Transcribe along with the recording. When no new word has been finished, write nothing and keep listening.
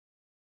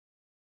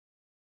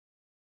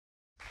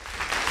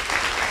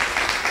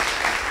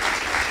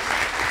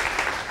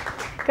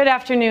Good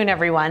afternoon,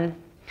 everyone.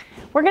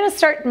 We're going to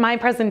start my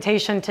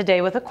presentation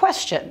today with a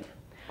question.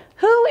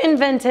 Who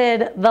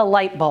invented the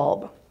light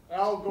bulb?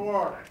 Al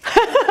Gore.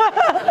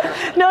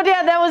 No,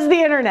 Dad, that was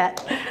the internet.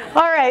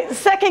 All right,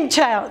 second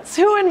chance.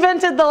 Who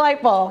invented the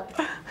light bulb?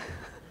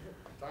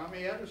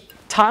 Tommy Edison.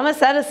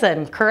 Thomas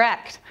Edison,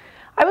 correct.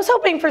 I was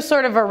hoping for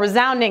sort of a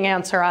resounding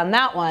answer on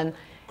that one.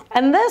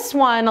 And this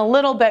one, a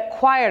little bit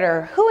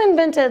quieter. Who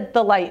invented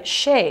the light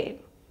shade?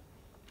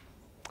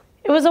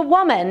 It was a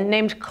woman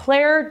named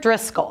Claire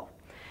Driscoll.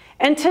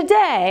 And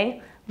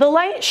today, the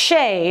light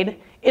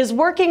shade is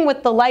working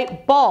with the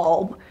light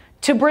bulb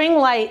to bring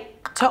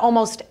light to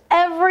almost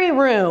every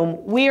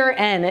room we are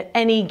in at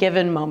any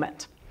given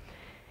moment.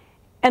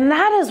 And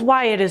that is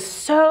why it is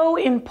so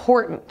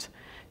important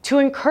to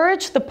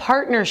encourage the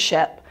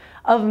partnership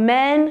of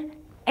men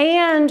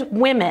and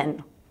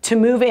women to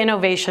move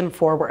innovation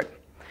forward.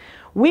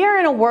 We are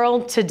in a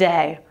world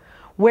today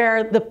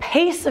where the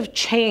pace of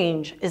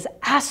change is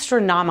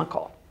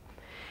astronomical.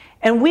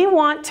 And we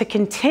want to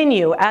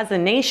continue as a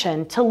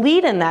nation to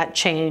lead in that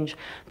change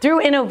through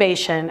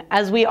innovation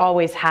as we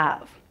always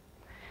have.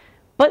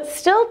 But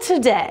still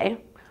today,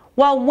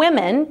 while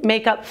women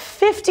make up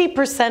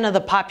 50% of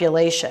the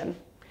population,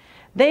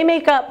 they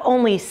make up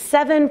only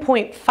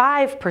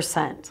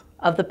 7.5%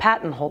 of the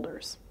patent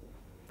holders.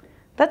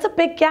 That's a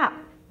big gap.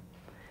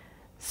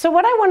 So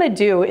what I want to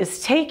do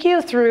is take you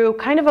through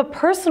kind of a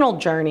personal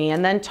journey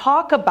and then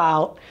talk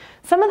about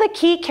some of the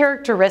key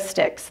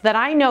characteristics that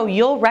I know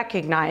you'll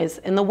recognize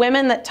in the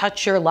women that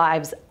touch your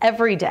lives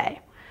every day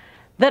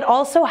that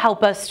also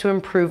help us to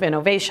improve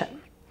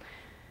innovation.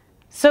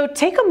 So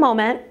take a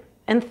moment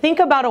and think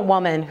about a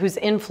woman who's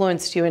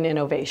influenced you in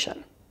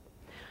innovation.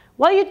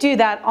 While you do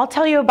that, I'll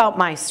tell you about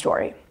my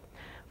story.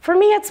 For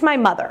me, it's my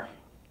mother.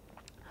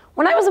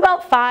 When I was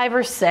about 5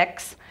 or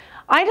 6,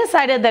 I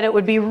decided that it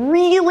would be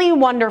really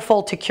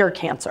wonderful to cure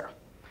cancer.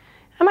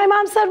 And my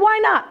mom said, why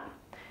not?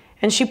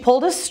 And she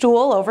pulled a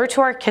stool over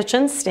to our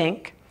kitchen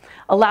sink,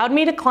 allowed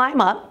me to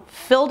climb up,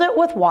 filled it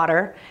with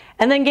water,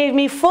 and then gave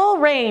me full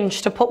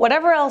range to put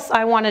whatever else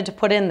I wanted to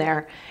put in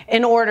there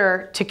in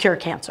order to cure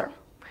cancer.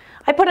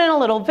 I put in a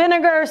little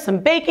vinegar, some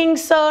baking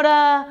soda,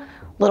 a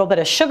little bit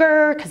of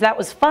sugar, because that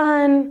was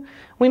fun.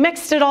 We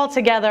mixed it all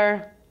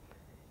together,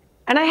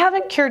 and I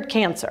haven't cured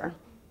cancer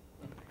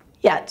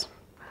yet.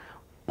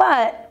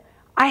 But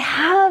I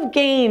have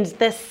gained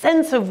this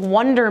sense of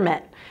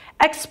wonderment,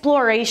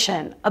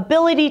 exploration,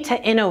 ability to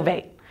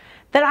innovate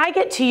that I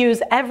get to use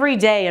every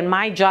day in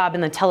my job in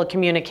the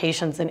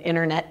telecommunications and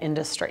internet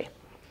industry.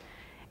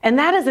 And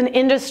that is an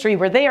industry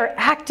where they are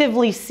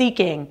actively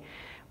seeking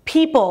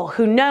people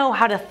who know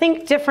how to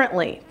think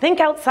differently, think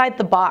outside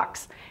the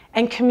box,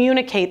 and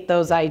communicate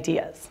those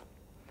ideas.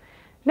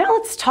 Now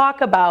let's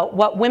talk about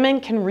what women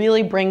can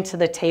really bring to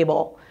the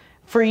table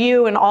for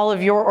you and all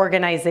of your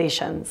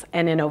organizations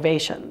and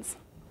innovations.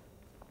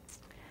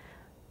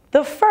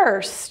 The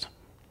first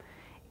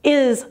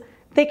is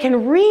they can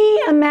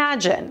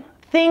reimagine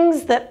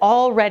things that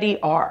already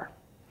are.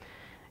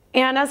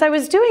 And as I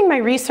was doing my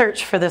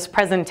research for this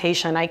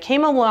presentation, I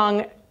came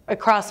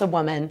across a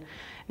woman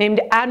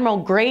named Admiral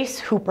Grace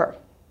Hooper.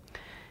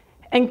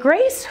 And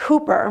Grace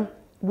Hooper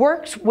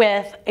worked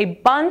with a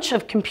bunch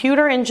of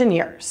computer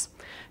engineers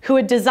who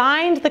had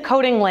designed the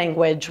coding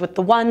language with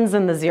the ones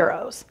and the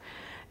zeros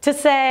to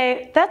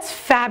say, that's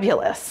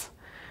fabulous,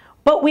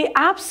 but we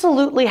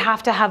absolutely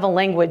have to have a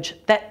language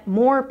that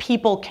more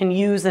people can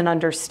use and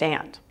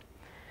understand.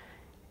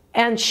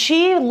 And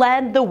she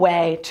led the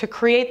way to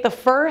create the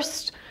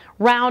first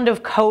round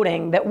of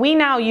coding that we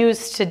now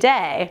use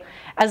today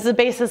as the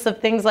basis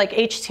of things like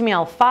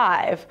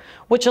HTML5,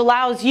 which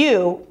allows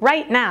you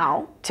right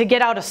now to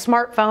get out a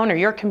smartphone or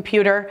your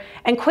computer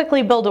and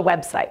quickly build a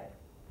website.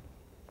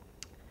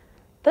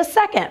 The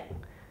second,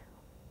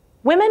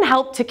 women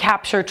help to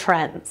capture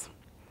trends.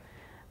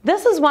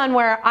 This is one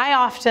where I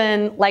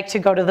often like to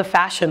go to the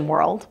fashion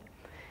world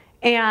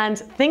and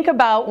think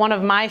about one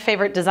of my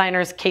favorite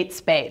designers, Kate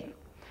Spade.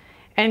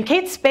 And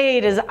Kate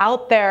Spade is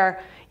out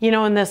there,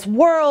 in this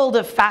world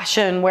of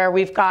fashion where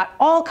we've got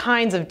all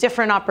kinds of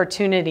different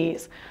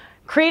opportunities,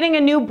 creating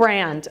a new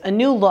brand, a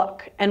new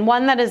look, and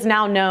one that is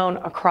now known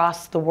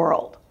across the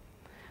world.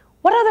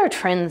 What other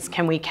trends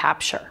can we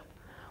capture?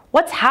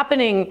 What's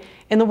happening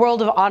in the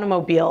world of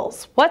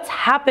automobiles? What's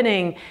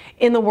happening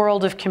in the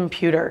world of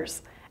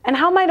computers? And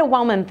how might a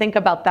woman think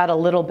about that a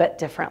little bit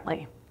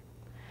differently?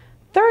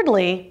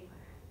 Thirdly,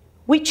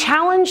 we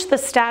challenge the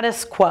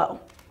status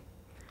quo.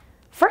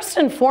 First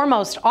and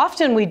foremost,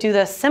 often we do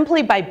this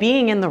simply by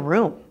being in the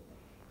room.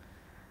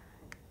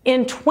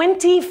 In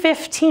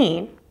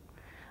 2015,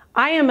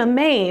 I am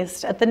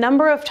amazed at the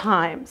number of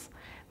times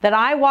that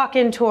I walk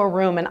into a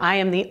room and I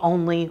am the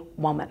only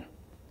woman.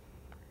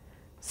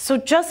 So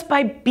just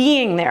by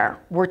being there,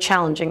 we're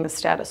challenging the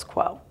status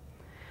quo.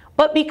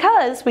 But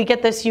because we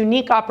get this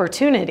unique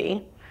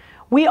opportunity,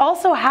 we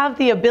also have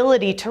the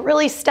ability to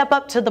really step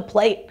up to the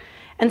plate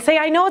and say,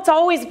 I know it's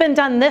always been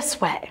done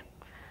this way,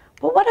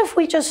 but what if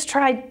we just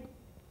tried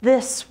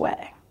this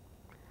way?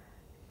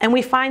 And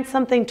we find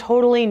something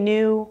totally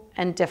new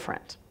and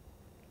different.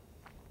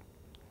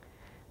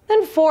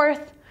 Then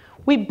fourth,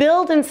 we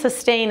build and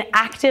sustain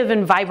active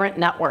and vibrant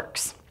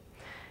networks.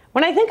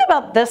 When I think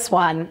about this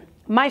one,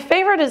 my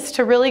favorite is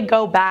to really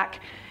go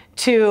back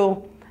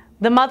to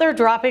the mother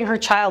dropping her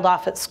child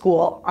off at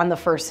school on the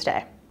first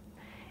day.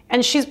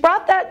 And she's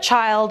brought that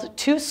child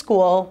to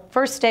school,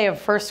 first day of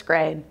first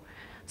grade,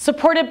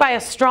 supported by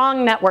a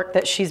strong network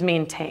that she's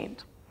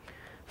maintained.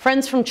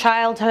 Friends from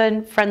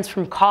childhood, friends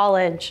from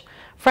college,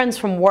 friends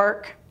from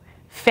work,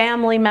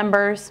 family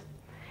members.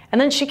 And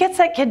then she gets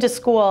that kid to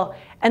school,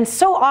 and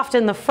so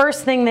often the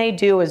first thing they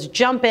do is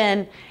jump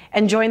in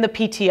and join the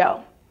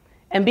PTO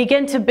and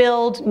begin to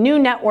build new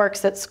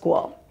networks at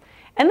school.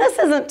 And this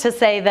isn't to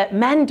say that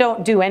men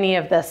don't do any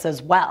of this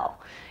as well.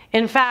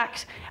 In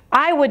fact,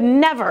 I would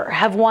never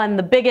have won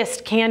the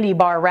biggest candy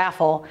bar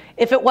raffle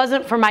if it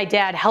wasn't for my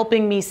dad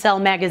helping me sell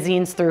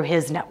magazines through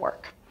his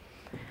network.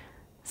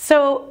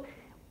 So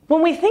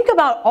when we think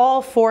about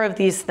all four of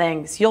these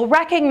things, you'll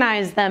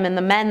recognize them in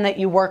the men that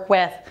you work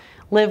with,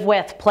 live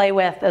with, play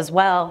with as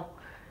well.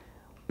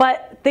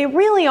 But they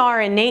really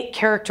are innate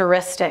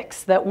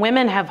characteristics that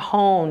women have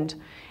honed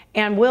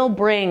and will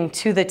bring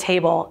to the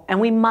table,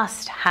 and we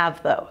must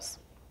have those.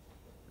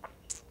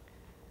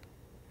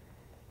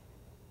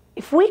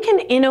 If we can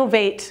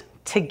innovate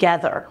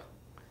together,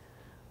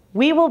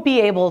 we will be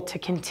able to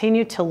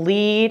continue to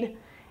lead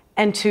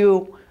and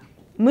to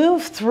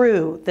move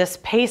through this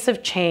pace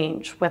of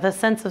change with a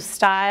sense of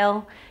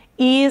style,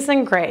 ease,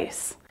 and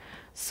grace,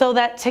 so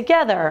that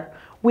together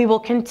we will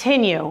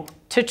continue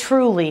to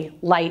truly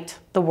light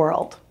the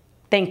world.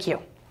 Thank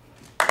you.